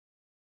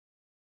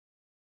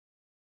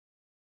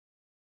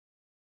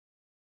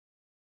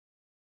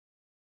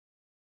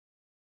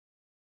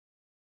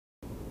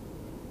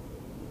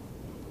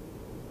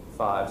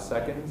5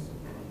 seconds.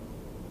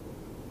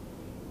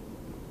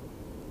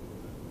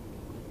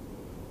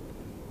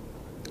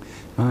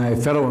 My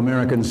fellow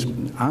Americans,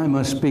 I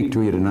must speak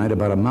to you tonight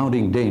about a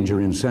mounting danger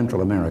in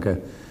Central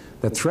America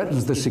that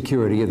threatens the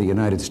security of the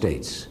United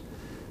States.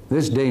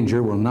 This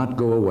danger will not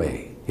go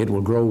away. It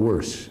will grow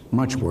worse,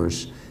 much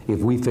worse,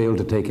 if we fail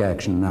to take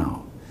action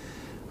now.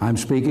 I'm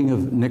speaking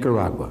of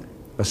Nicaragua,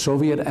 a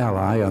Soviet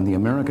ally on the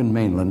American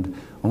mainland,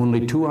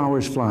 only 2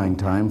 hours flying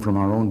time from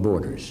our own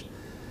borders.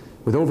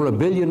 With over $1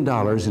 billion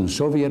in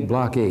Soviet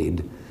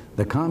blockade,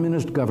 the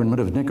communist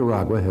government of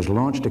Nicaragua has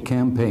launched a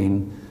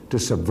campaign to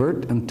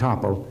subvert and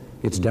topple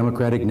its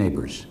democratic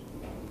neighbors.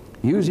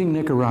 Using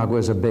Nicaragua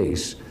as a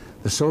base,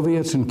 the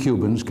Soviets and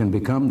Cubans can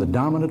become the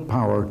dominant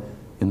power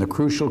in the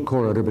crucial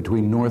corridor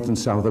between North and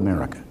South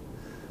America.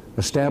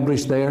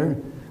 Established there,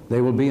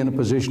 they will be in a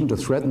position to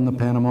threaten the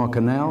Panama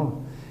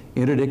Canal,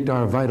 interdict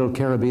our vital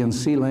Caribbean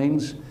sea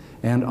lanes,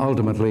 and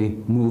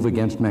ultimately move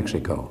against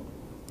Mexico.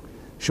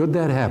 Should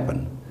that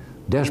happen,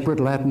 desperate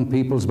Latin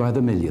peoples by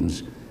the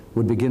millions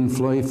would begin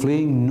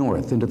fleeing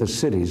north into the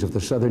cities of the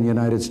southern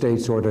United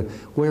States or to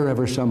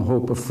wherever some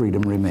hope of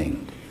freedom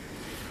remained.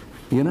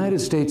 The United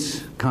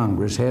States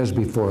Congress has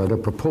before it a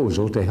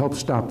proposal to help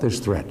stop this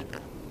threat.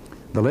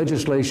 The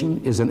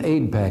legislation is an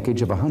aid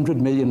package of $100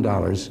 million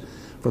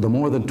for the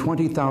more than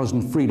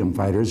 20,000 freedom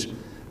fighters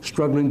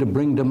struggling to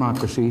bring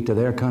democracy to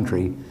their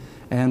country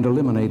and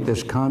eliminate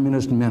this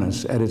communist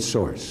menace at its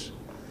source.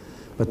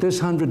 But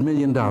this $100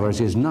 million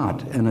is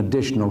not an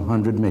additional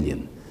 $100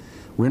 million.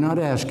 We're not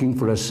asking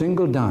for a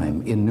single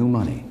dime in new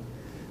money.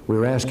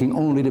 We're asking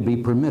only to be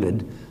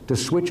permitted to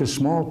switch a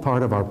small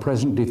part of our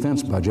present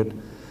defense budget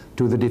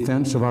to the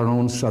defense of our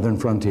own southern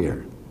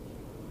frontier.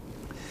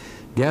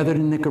 Gathered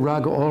in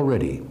Nicaragua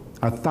already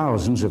are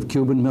thousands of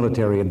Cuban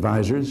military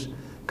advisors,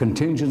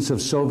 contingents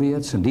of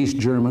Soviets and East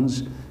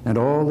Germans, and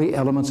all the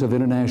elements of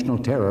international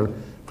terror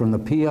from the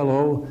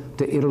PLO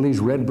to Italy's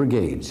Red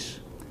Brigades.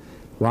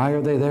 Why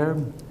are they there?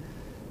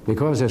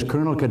 Because, as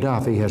Colonel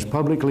Gaddafi has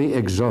publicly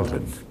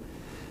exulted,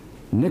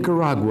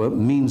 Nicaragua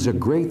means a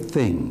great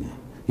thing.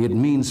 It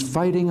means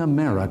fighting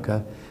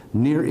America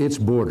near its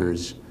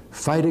borders,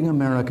 fighting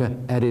America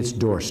at its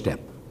doorstep.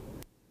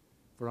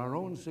 For our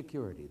own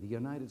security, the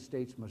United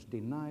States must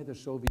deny the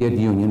Soviet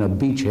Union a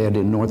beachhead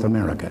in North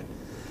America.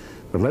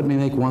 But let me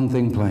make one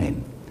thing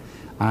plain.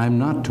 I'm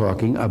not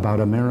talking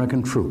about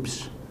American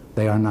troops.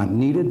 They are not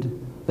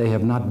needed. They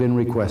have not been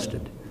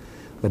requested.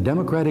 The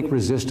democratic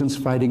resistance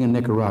fighting in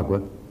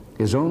Nicaragua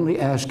is only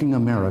asking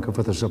America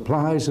for the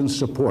supplies and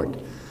support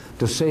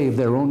to save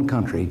their own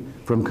country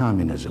from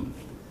communism.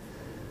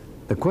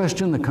 The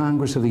question the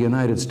Congress of the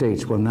United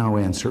States will now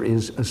answer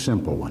is a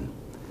simple one.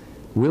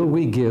 Will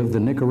we give the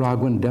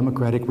Nicaraguan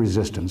democratic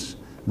resistance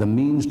the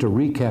means to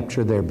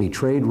recapture their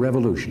betrayed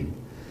revolution,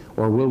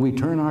 or will we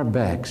turn our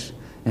backs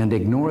and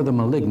ignore the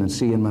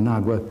malignancy in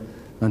Managua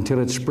until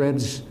it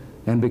spreads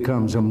and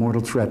becomes a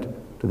mortal threat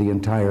to the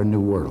entire New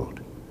World?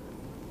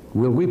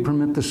 Will we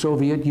permit the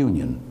Soviet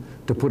Union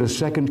to put a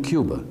second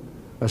Cuba,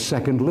 a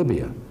second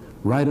Libya,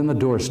 right on the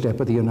doorstep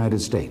of the United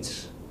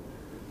States?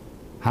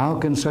 How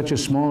can such a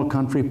small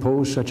country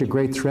pose such a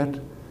great threat?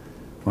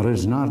 Well, it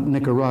is not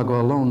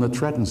Nicaragua alone that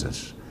threatens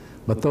us,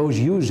 but those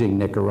using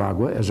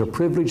Nicaragua as a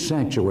privileged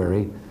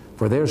sanctuary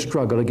for their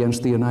struggle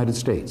against the United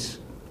States.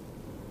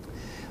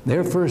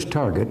 Their first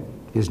target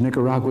is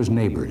Nicaragua's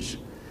neighbors.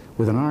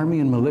 With an army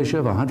and militia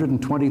of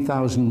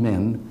 120,000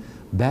 men,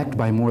 backed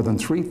by more than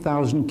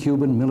 3,000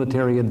 Cuban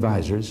military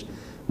advisors,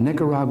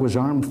 Nicaragua's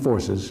armed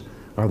forces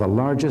are the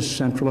largest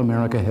Central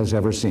America has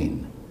ever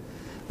seen.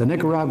 The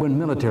Nicaraguan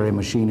military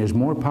machine is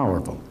more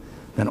powerful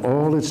than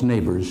all its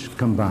neighbors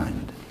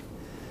combined.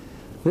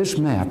 This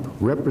map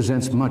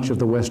represents much of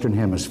the Western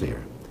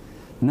Hemisphere.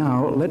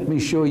 Now, let me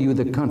show you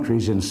the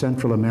countries in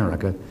Central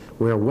America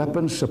where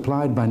weapons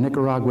supplied by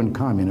Nicaraguan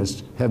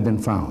communists have been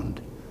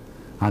found.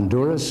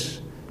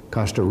 Honduras,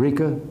 Costa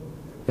Rica,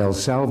 El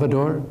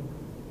Salvador,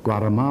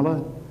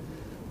 Guatemala.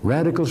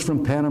 Radicals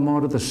from Panama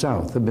to the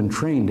south have been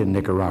trained in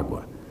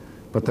Nicaragua,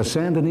 but the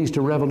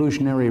Sandinista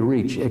revolutionary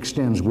reach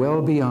extends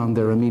well beyond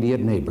their immediate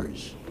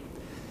neighbors.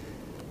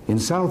 In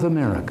South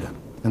America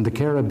and the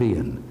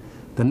Caribbean,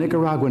 the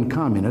Nicaraguan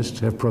communists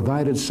have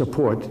provided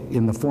support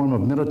in the form of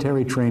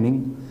military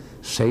training,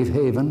 safe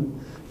haven,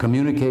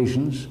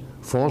 communications,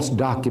 false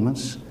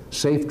documents,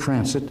 safe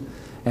transit,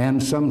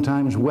 and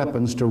sometimes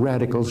weapons to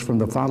radicals from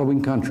the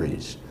following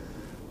countries: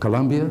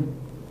 Colombia,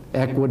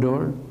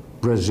 Ecuador,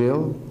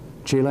 Brazil,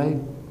 Chile,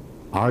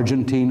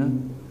 Argentina,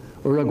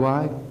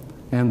 Uruguay,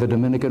 and the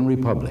Dominican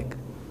Republic.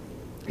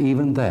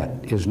 Even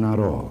that is not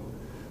all,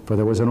 for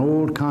there was an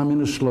old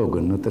communist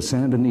slogan that the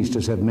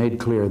Sandinistas have made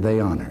clear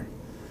they honor: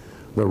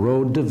 the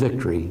road to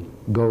victory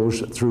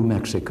goes through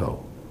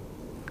Mexico.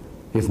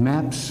 If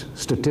maps,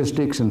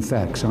 statistics, and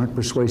facts aren't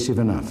persuasive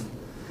enough,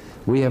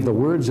 we have the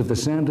words of the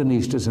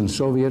Sandinistas and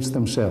Soviets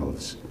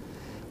themselves.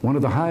 One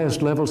of the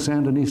highest level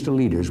Sandinista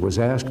leaders was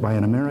asked by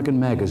an American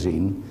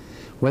magazine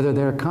whether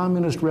their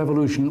communist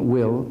revolution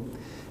will,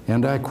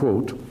 and I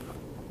quote,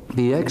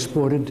 be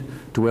exported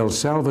to El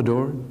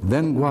Salvador,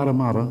 then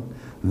Guatemala,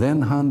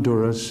 then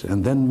Honduras,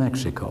 and then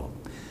Mexico.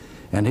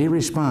 And he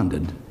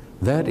responded,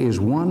 "That is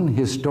one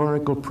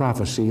historical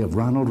prophecy of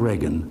Ronald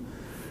Reagan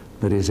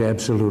that is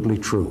absolutely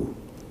true."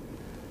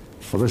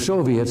 Well, the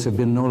Soviets have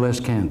been no less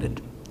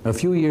candid. A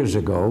few years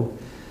ago,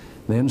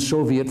 then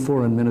Soviet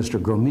Foreign Minister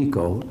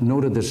Gromyko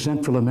noted that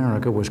Central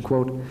America was,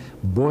 quote,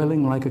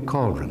 "boiling like a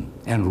cauldron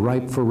and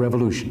ripe for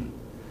revolution."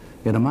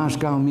 In a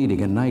Moscow meeting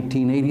in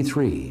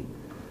 1983,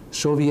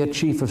 Soviet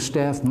Chief of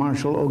Staff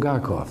Marshal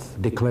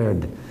Ogarkov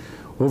declared,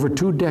 "Over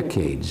 2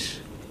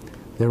 decades,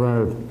 there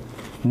are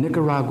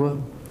Nicaragua,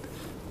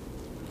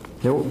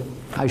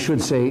 I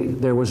should say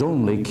there was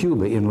only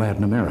Cuba in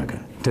Latin America.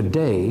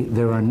 Today,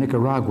 there are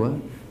Nicaragua,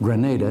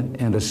 Grenada,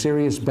 and a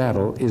serious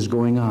battle is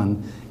going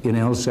on in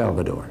El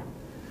Salvador."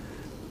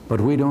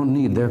 But we don't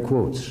need their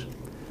quotes.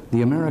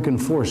 The American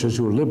forces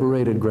who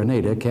liberated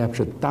Grenada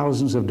captured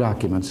thousands of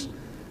documents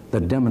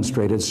that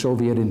demonstrated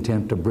Soviet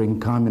intent to bring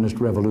communist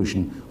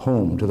revolution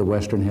home to the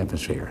Western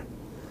Hemisphere.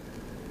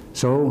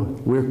 So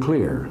we're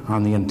clear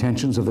on the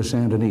intentions of the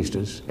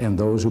Sandinistas and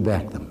those who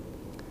back them.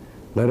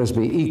 Let us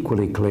be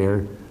equally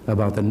clear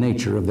about the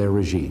nature of their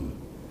regime.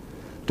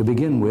 To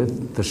begin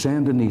with, the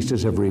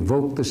Sandinistas have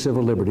revoked the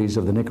civil liberties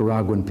of the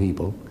Nicaraguan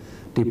people,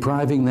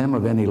 depriving them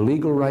of any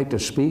legal right to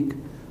speak,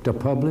 to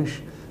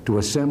publish, to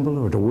assemble,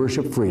 or to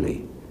worship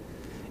freely.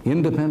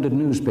 Independent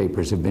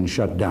newspapers have been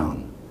shut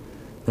down.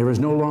 There is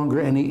no longer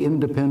any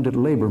independent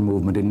labor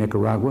movement in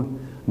Nicaragua,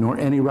 nor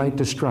any right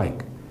to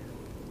strike.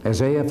 As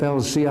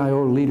AFL's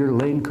CIO leader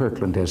Lane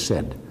Kirkland has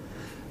said,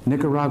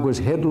 Nicaragua's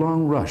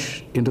headlong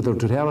rush into the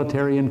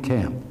totalitarian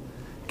camp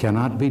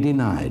cannot be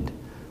denied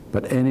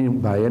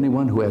by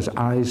anyone who has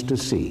eyes to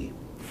see.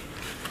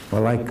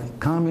 Well, like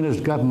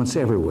communist governments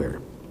everywhere,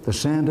 the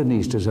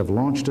Sandinistas have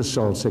launched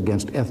assaults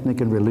against ethnic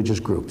and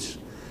religious groups.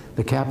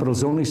 The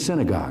capital's only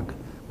synagogue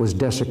was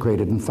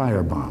desecrated and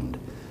firebombed.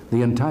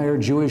 The entire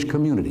Jewish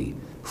community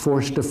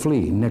forced to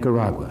flee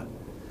Nicaragua.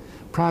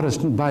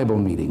 Protestant Bible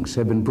meetings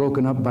have been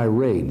broken up by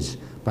raids,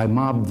 by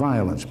mob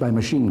violence, by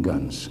machine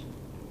guns.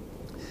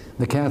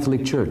 The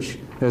Catholic Church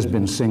has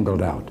been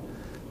singled out.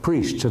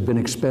 Priests have been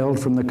expelled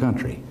from the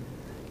country.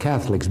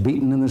 Catholics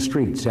beaten in the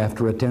streets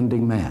after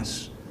attending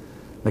Mass.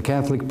 The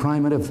Catholic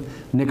Primate of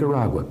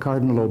Nicaragua,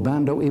 Cardinal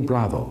Obando y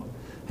Bravo,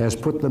 has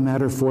put the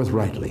matter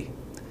forthrightly.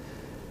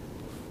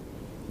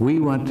 "We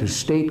want to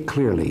state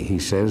clearly," he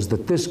says,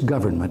 "that this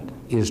government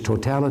is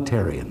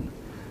totalitarian.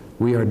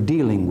 We are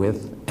dealing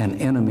with an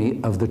enemy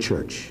of the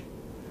church."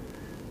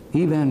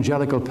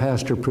 Evangelical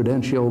pastor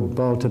Prudencio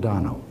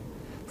Baltodano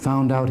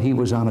found out he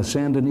was on a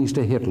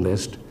Sandinista hit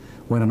list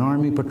when an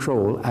army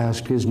patrol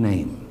asked his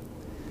name.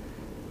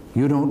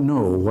 "You don't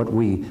know what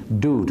we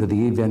do to the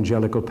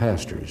evangelical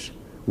pastors.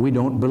 We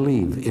don't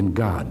believe in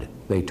God,"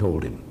 they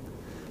told him.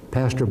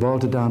 Pastor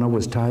Baltodano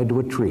was tied to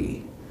a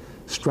tree,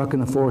 struck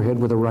in the forehead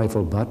with a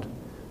rifle butt,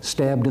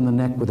 stabbed in the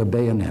neck with a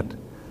bayonet.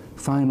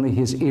 Finally,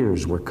 his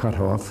ears were cut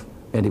off,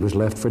 and he was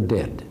left for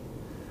dead.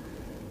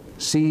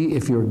 "See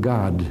if your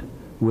God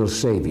will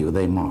save you,"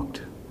 they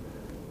mocked.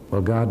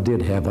 Well, God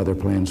did have other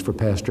plans for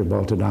Pastor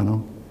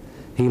Baltodano.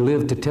 He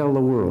lived to tell the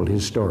world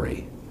his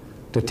story,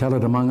 to tell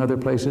it, among other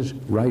places,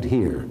 right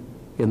here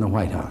in the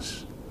White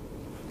House.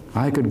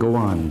 I could go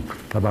on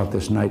about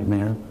this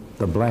nightmare,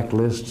 the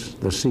blacklists,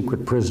 the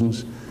secret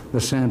prisons, the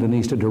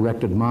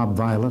Sandinista-directed mob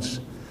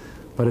violence,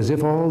 but as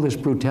if all this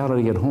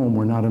brutality at home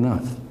were not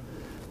enough,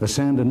 the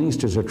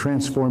Sandinistas are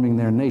transforming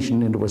their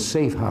nation into a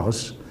safe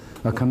house,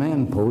 a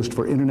command post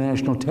for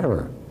international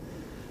terror.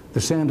 The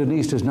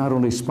Sandinistas not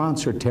only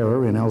sponsor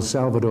terror in El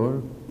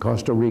Salvador,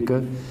 Costa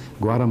Rica,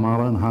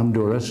 Guatemala, and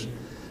Honduras,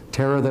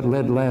 terror that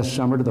led last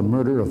summer to the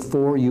murder of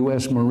 4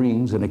 U.S.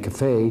 Marines in a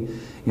cafe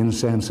in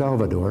San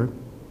Salvador.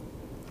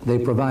 They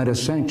provide a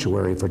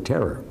sanctuary for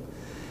terror.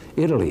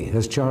 Italy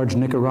has charged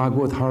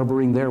Nicaragua with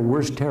harboring their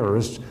worst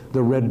terrorists,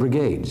 the Red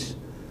Brigades.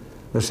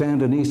 The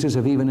Sandinistas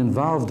have even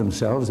involved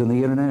themselves in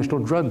the international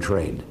drug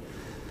trade.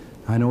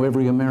 I know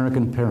every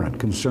American parent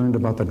concerned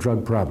about the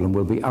drug problem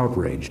will be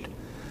outraged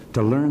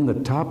to learn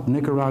that top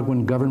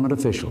Nicaraguan government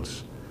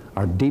officials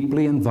are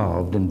deeply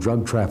involved in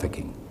drug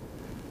trafficking.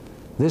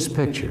 This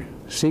picture,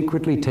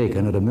 secretly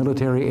taken at a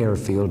military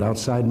airfield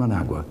outside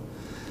Managua,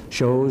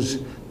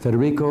 shows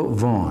Federico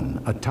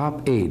Vaughan, a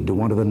top aide to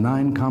one of the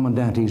 9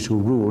 commandantes who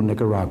rule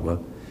Nicaragua,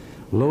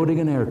 loading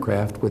an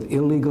aircraft with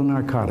illegal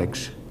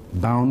narcotics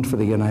bound for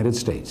the United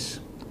States.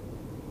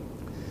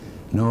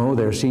 No,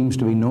 there seems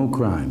to be no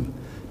crime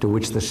to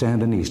which the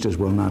Sandinistas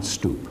will not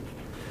stoop.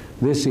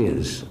 This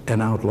is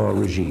an outlaw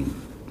regime.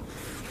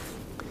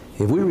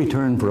 If we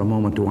return for a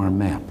moment to our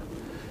map,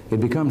 it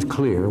becomes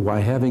clear why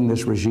having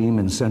this regime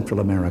in Central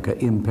America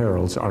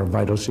imperils our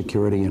vital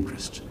security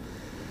interests.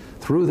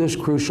 Through this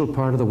crucial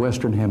part of the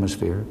Western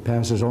Hemisphere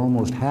passes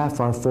almost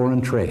half our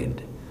foreign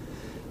trade,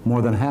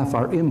 more than half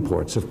our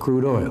imports of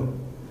crude oil,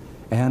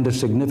 and a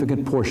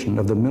significant portion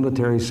of the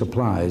military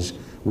supplies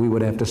we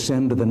would have to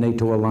send to the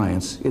NATO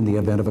alliance in the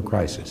event of a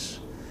crisis.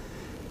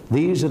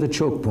 These are the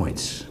choke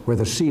points where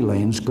the sea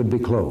lanes could be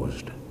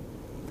closed.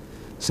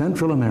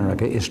 Central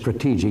America is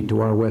strategic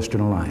to our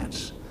Western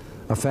alliance.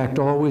 a fact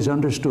always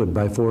understood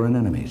by foreign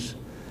enemies.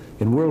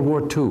 In World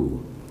War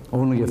II,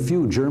 only a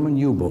few German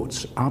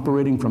U-boats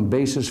operating from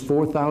bases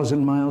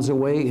 4,000 miles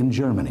away in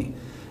Germany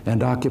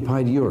and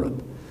occupied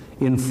Europe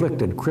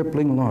inflicted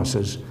crippling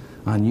losses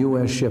on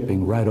U.S.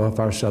 shipping right off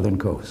our southern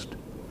coast.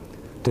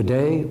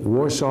 Today,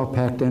 Warsaw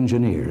Pact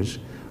engineers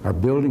are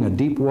building a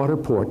deep water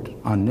port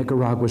on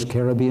Nicaragua's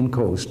Caribbean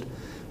coast,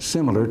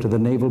 similar to the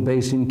naval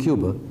base in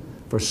Cuba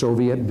for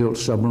Soviet-built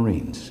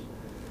submarines.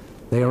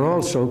 They are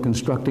also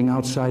constructing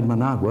outside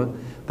Managua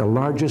the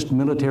largest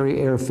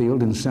military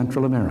airfield in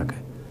Central America,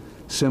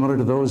 similar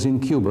to those in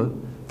Cuba,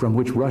 from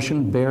which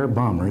Russian Bear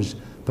bombers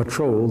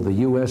patrol the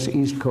U.S.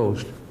 East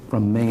Coast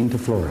from Maine to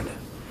Florida.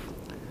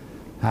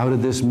 How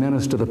did this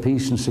menace to the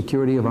peace and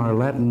security of our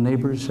Latin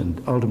neighbors and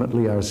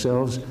ultimately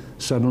ourselves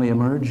suddenly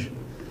emerge?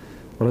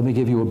 Well, let me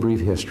give you a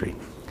brief history.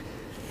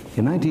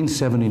 In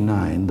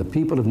 1979, the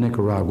people of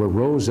Nicaragua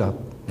rose up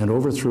and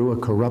overthrew a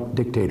corrupt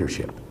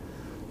dictatorship.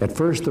 At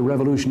first, the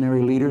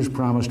revolutionary leaders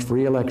promised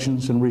free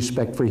elections and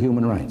respect for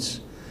human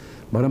rights.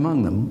 But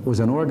among them was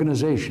an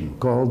organization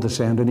called the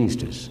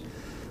Sandinistas.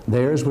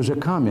 Theirs was a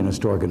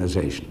communist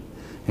organization,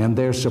 and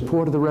their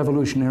support of the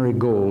revolutionary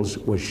goals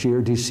was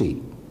sheer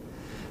deceit.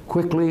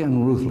 Quickly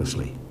and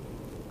ruthlessly,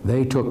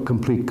 they took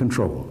complete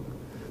control.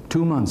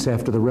 2 months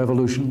after the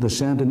revolution, the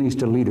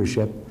Sandinista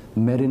leadership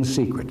met in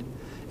secret,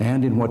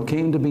 and in what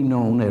came to be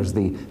known as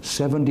the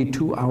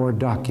 72-hour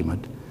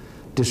document,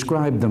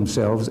 described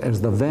themselves as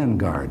the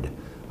vanguard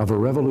of a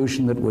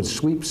revolution that would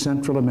sweep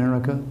Central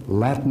America,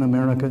 Latin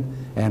America,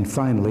 and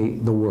finally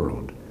the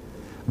world.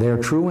 Their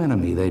true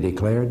enemy, they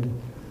declared,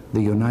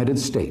 the United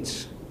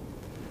States.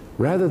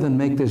 Rather than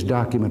make this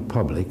document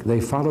public, they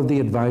followed the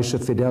advice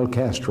of Fidel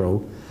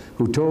Castro,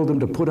 who told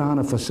them to put on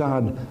a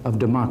facade of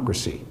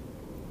democracy.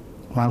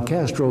 While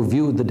Castro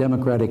viewed the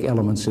democratic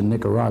elements in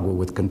Nicaragua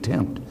with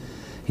contempt,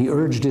 he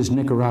urged his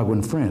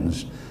Nicaraguan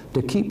friends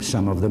to keep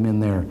some of them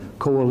in their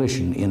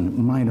coalition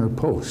in minor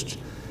posts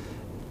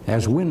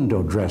as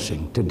window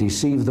dressing to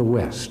deceive the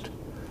West.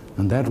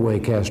 And that way,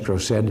 Castro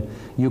said,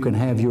 you can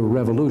have your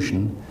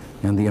revolution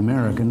and the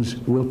Americans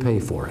will pay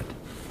for it.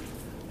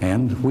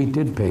 And we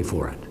did pay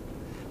for it.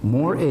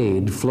 More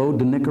aid flowed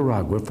to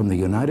Nicaragua from the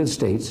United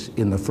States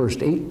in the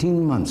first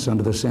 18 months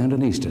under the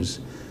Sandinistas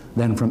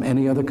than from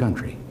any other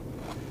country.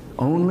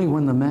 Only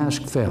when the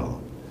mask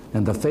fell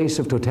and the face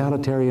of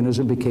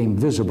totalitarianism became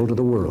visible to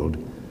the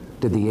world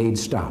did the aid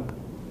stop.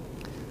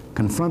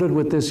 Confronted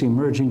with this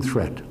emerging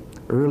threat,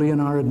 early in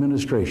our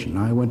administration,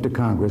 I went to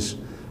Congress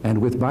and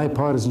with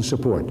bipartisan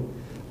support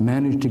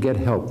managed to get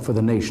help for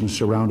the nations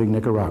surrounding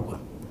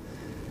Nicaragua.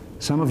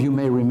 Some of you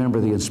may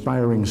remember the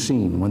inspiring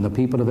scene when the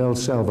people of El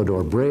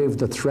Salvador braved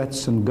the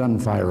threats and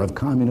gunfire of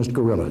communist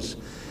guerrillas,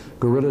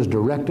 guerrillas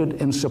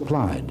directed and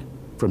supplied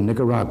from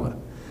Nicaragua,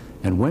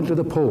 and went to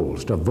the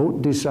polls to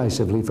vote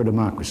decisively for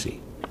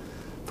democracy.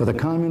 For the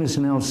communists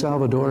in El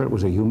Salvador, it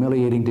was a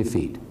humiliating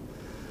defeat.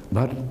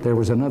 But there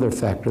was another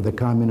factor the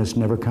communists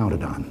never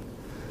counted on,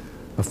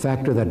 a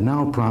factor that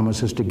now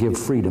promises to give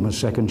freedom a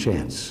second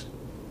chance: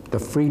 the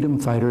freedom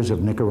fighters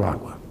of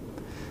Nicaragua.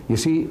 You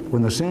see,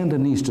 when the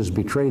Sandinistas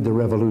betrayed the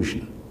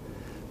revolution,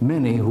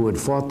 many who had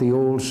fought the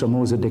old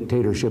Somoza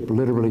dictatorship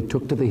literally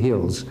took to the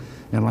hills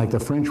and, like the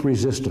French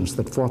resistance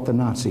that fought the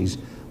Nazis,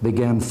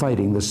 began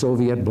fighting the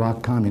Soviet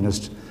bloc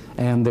communists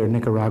and their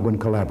Nicaraguan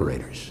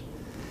collaborators.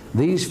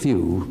 These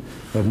few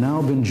have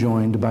now been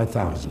joined by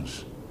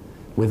thousands.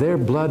 With their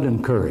blood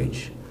and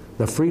courage,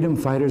 the freedom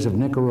fighters of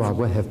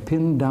Nicaragua have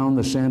pinned down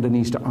the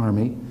Sandinista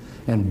army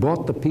and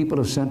bought the people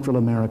of Central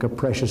America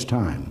precious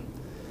time.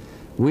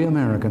 We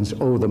Americans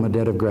owe them a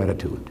debt of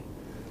gratitude.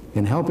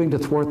 In helping to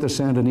thwart the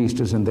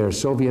Sandinistas and their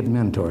Soviet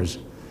mentors,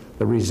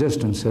 the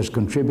resistance has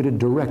contributed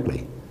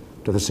directly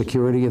to the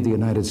security of the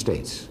United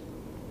States.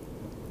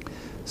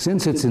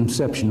 Since its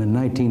inception in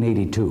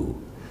 1982,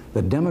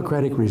 the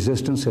democratic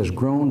resistance has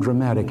grown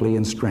dramatically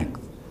in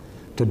strength.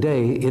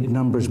 Today, it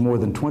numbers more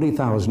than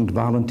 20,000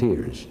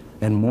 volunteers,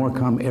 and more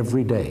come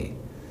every day.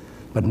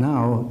 But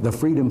now, the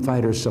freedom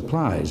fighters'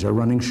 supplies are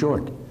running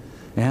short,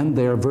 and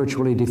they are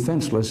virtually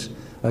defenseless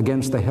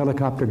against the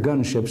helicopter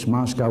gunships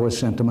Moscow has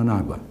sent to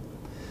Managua.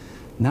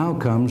 Now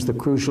comes the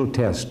crucial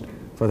test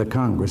for the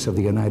Congress of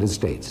the United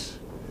States.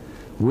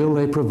 Will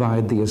they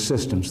provide the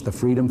assistance the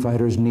freedom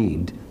fighters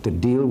need to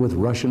deal with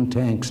Russian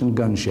tanks and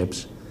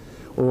gunships,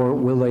 or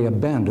will they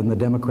abandon the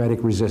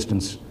democratic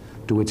resistance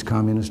to its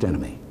communist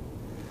enemy?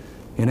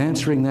 In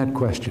answering that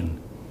question,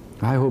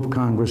 I hope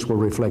Congress will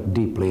reflect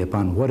deeply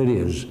upon what it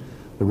is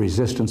the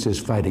resistance is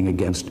fighting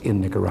against in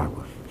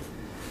Nicaragua.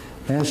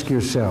 Ask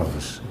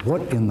yourselves,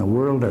 what in the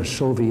world are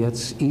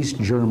Soviets, East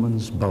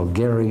Germans,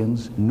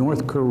 Bulgarians,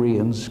 North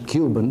Koreans,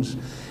 Cubans,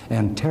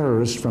 and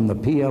terrorists from the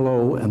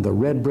PLO and the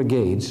Red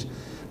Brigades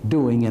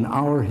doing in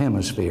our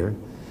hemisphere,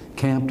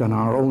 camped on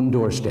our own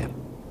doorstep?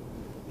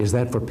 Is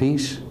that for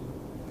peace?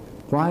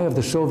 Why have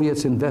the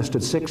Soviets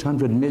invested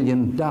 $600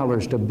 million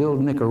to build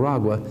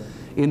Nicaragua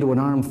into an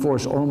armed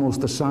force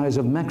almost the size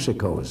of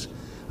Mexico's,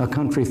 a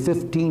country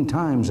 15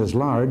 times as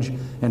large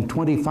and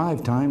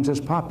 25 times as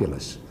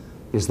populous?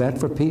 Is that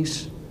for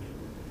peace?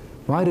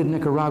 Why did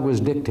Nicaragua's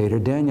dictator,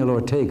 Daniel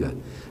Ortega,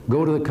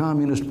 go to the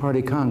Communist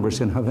Party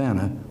Congress in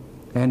Havana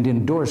and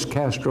endorse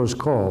Castro's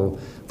call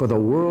for the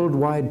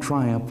worldwide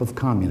triumph of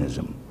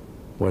communism?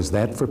 Was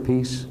that for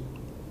peace?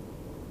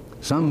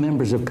 Some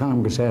members of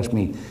Congress ask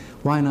me,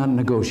 why not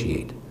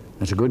negotiate?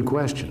 That's a good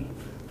question,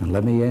 and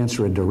let me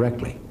answer it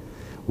directly.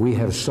 We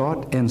have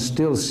sought and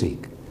still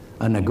seek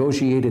a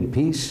negotiated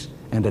peace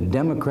and a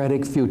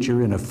democratic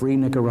future in a free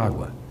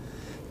Nicaragua.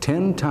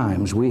 10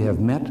 times we have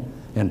met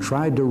and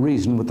tried to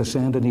reason with the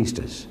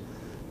Sandinistas.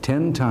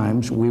 10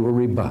 times we were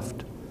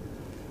rebuffed.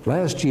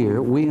 Last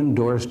year, we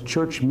endorsed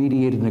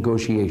church-mediated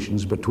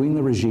negotiations between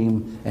the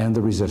regime and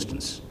the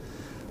resistance.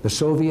 The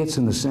Soviets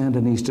and the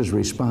Sandinistas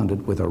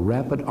responded with a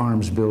rapid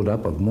arms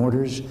buildup of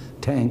mortars,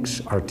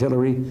 tanks,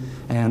 artillery,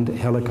 and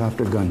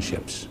helicopter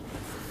gunships.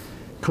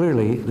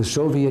 Clearly, the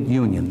Soviet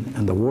Union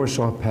and the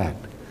Warsaw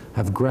Pact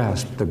have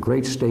grasped the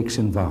great stakes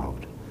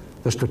involved,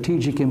 the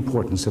strategic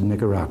importance of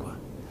Nicaragua.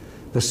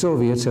 The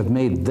Soviets have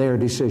made their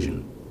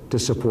decision to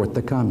support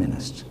the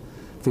communists.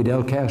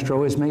 Fidel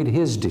Castro has made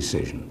his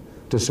decision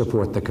to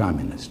support the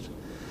communists.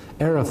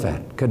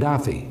 Arafat,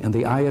 Gaddafi, and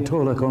the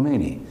Ayatollah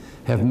Khomeini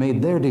have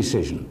made their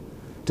decision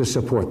to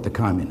support the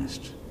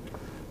communists.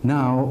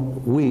 Now,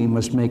 we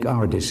must make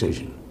our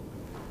decision.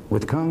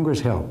 With Congress'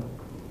 help,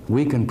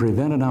 we can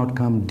prevent an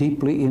outcome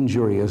deeply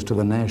injurious to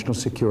the national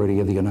security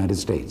of the United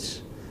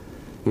States.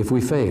 If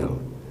we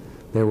fail,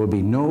 there will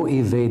be no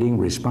evading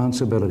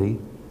responsibility.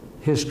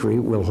 History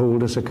will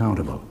hold us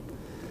accountable.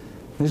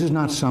 This is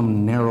not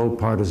some narrow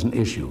partisan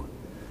issue.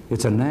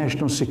 It's a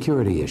national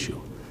security issue,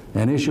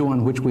 an issue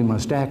on which we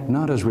must act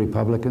not as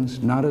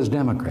Republicans, not as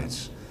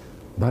Democrats,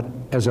 but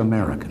as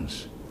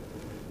Americans.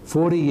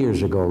 40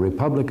 years ago,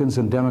 Republicans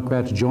and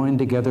Democrats joined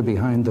together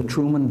behind the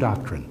Truman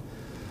Doctrine.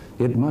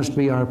 It must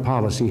be our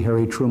policy,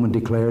 Harry Truman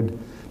declared,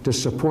 to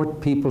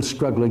support people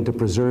struggling to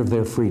preserve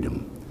their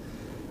freedom.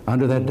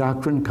 Under that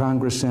doctrine,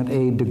 Congress sent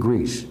aid to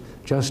Greece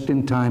just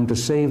in time to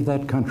save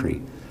that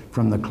country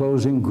from the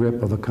closing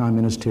grip of a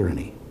communist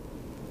tyranny.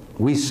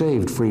 We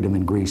saved freedom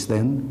in Greece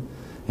then,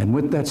 and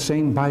with that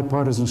same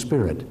bipartisan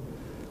spirit,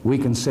 we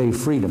can save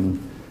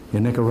freedom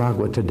in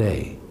Nicaragua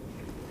today.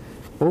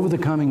 Over the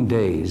coming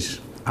days,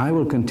 I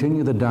will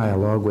continue the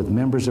dialogue with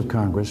members of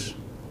Congress,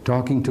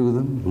 talking to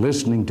them,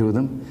 listening to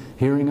them,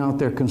 hearing out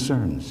their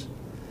concerns.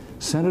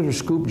 Senator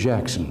Scoop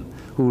Jackson,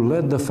 who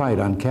led the fight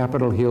on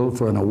Capitol Hill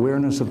for an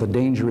awareness of the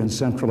danger in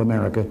Central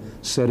America,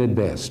 said it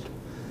best.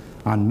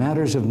 On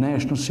matters of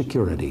national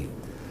security,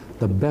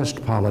 the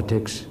best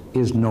politics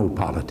is no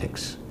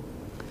politics.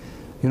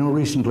 You know,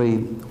 recently,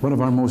 one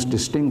of our most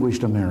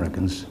distinguished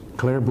Americans,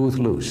 Claire Booth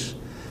Luce,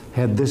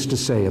 had this to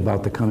say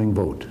about the coming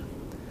vote.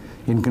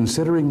 In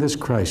considering this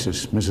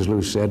crisis, Mrs.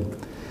 Luce said,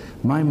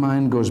 my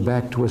mind goes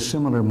back to a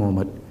similar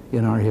moment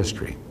in our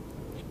history.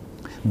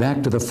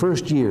 Back to the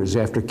first years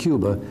after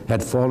Cuba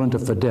had fallen to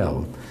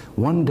Fidel.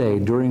 One day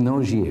during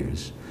those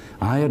years,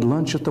 I had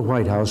lunch at the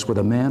White House with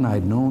a man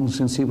I'd known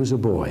since he was a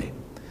boy,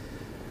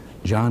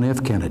 John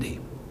F. Kennedy.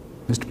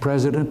 Mr.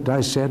 President,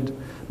 I said,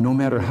 no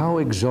matter how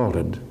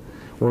exalted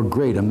or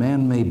great a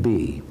man may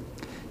be,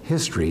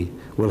 history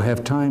will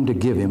have time to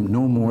give him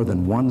no more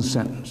than one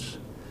sentence.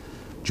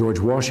 George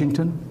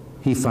Washington,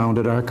 he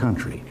founded our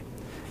country.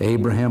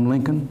 Abraham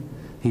Lincoln,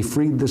 he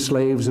freed the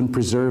slaves and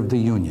preserved the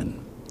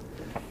Union.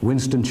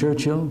 Winston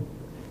Churchill,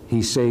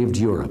 he saved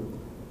Europe.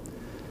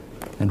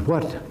 And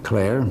what,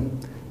 Claire,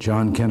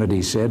 John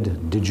Kennedy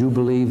said, did you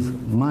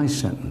believe my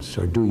sentence,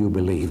 or do you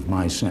believe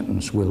my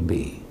sentence will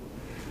be?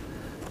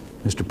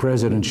 Mr.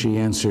 President, she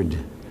answered,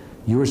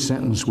 your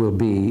sentence will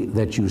be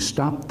that you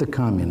stopped the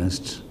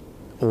communists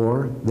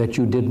or that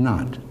you did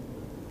not.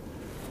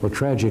 Well,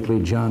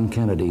 tragically, John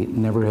Kennedy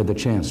never had the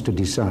chance to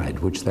decide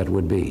which that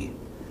would be.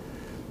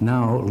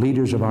 Now,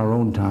 leaders of our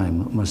own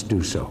time must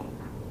do so.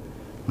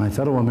 My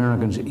fellow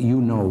Americans,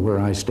 you know where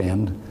I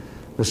stand.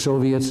 The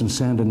Soviets and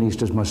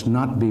Sandinistas must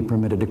not be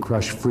permitted to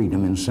crush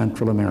freedom in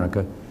Central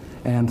America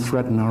and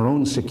threaten our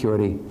own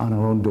security on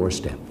our own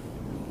doorstep.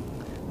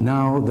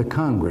 Now the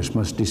Congress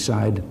must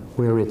decide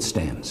where it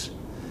stands.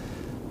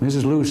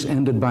 Mrs. Luce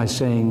ended by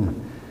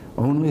saying,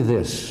 only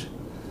this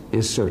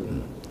is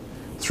certain.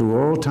 Through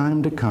all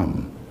time to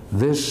come,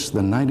 this,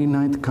 the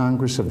 99th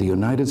Congress of the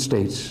United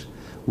States,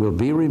 will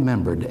be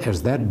remembered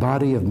as that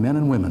body of men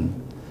and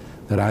women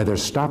that either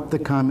stopped the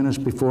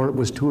communists before it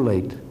was too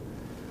late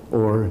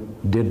or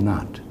did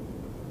not.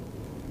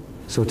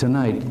 So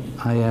tonight,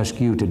 I ask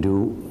you to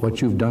do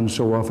what you've done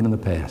so often in the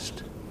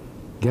past.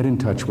 Get in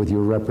touch with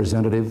your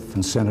representative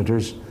and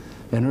senators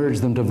and urge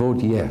them to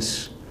vote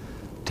yes.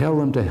 Tell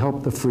them to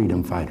help the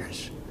freedom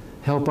fighters.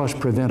 Help us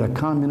prevent a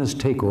communist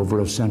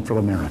takeover of Central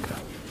America.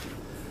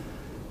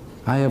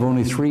 I have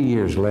only 3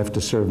 years left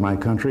to serve my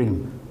country,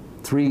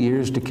 3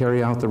 years to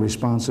carry out the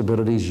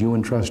responsibilities you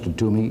entrusted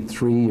to me,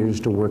 3 years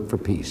to work for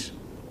peace.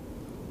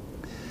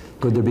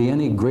 Could there be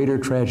any greater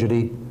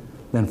tragedy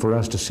than for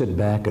us to sit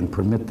back and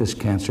permit this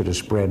cancer to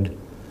spread,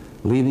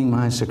 leaving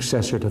my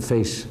successor to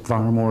face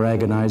far more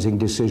agonizing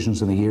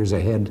decisions in the years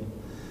ahead?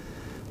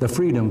 The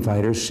freedom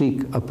fighters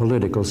seek a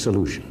political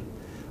solution.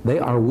 They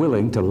are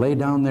willing to lay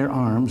down their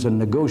arms and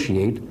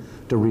negotiate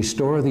to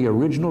restore the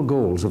original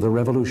goals of the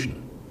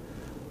revolution,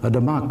 a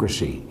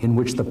democracy in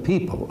which the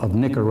people of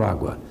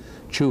Nicaragua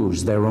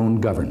choose their own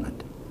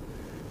government.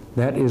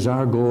 That is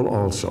our goal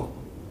also,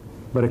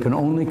 but it can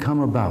only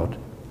come about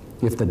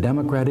if the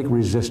democratic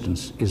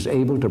resistance is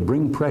able to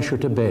bring pressure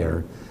to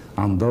bear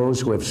on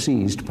those who have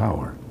seized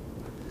power.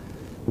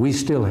 We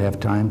still have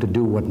time to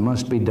do what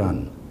must be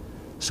done,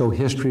 so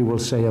history will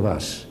say of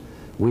us,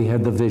 we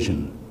had the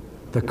vision,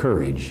 the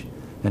courage,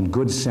 and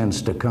good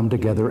sense to come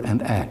together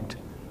and act,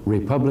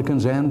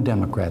 Republicans and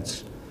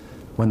Democrats,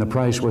 when the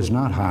price was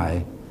not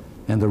high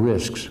and the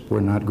risks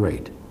were not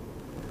great.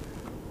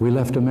 We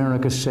left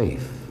America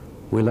safe.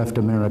 We left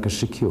America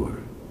secure.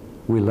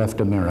 We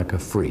left America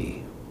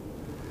free.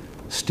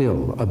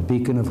 Still a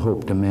beacon of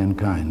hope to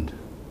mankind.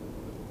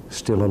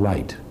 Still a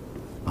light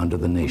unto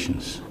the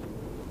nations.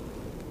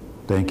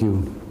 Thank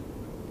you.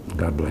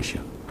 God bless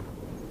you.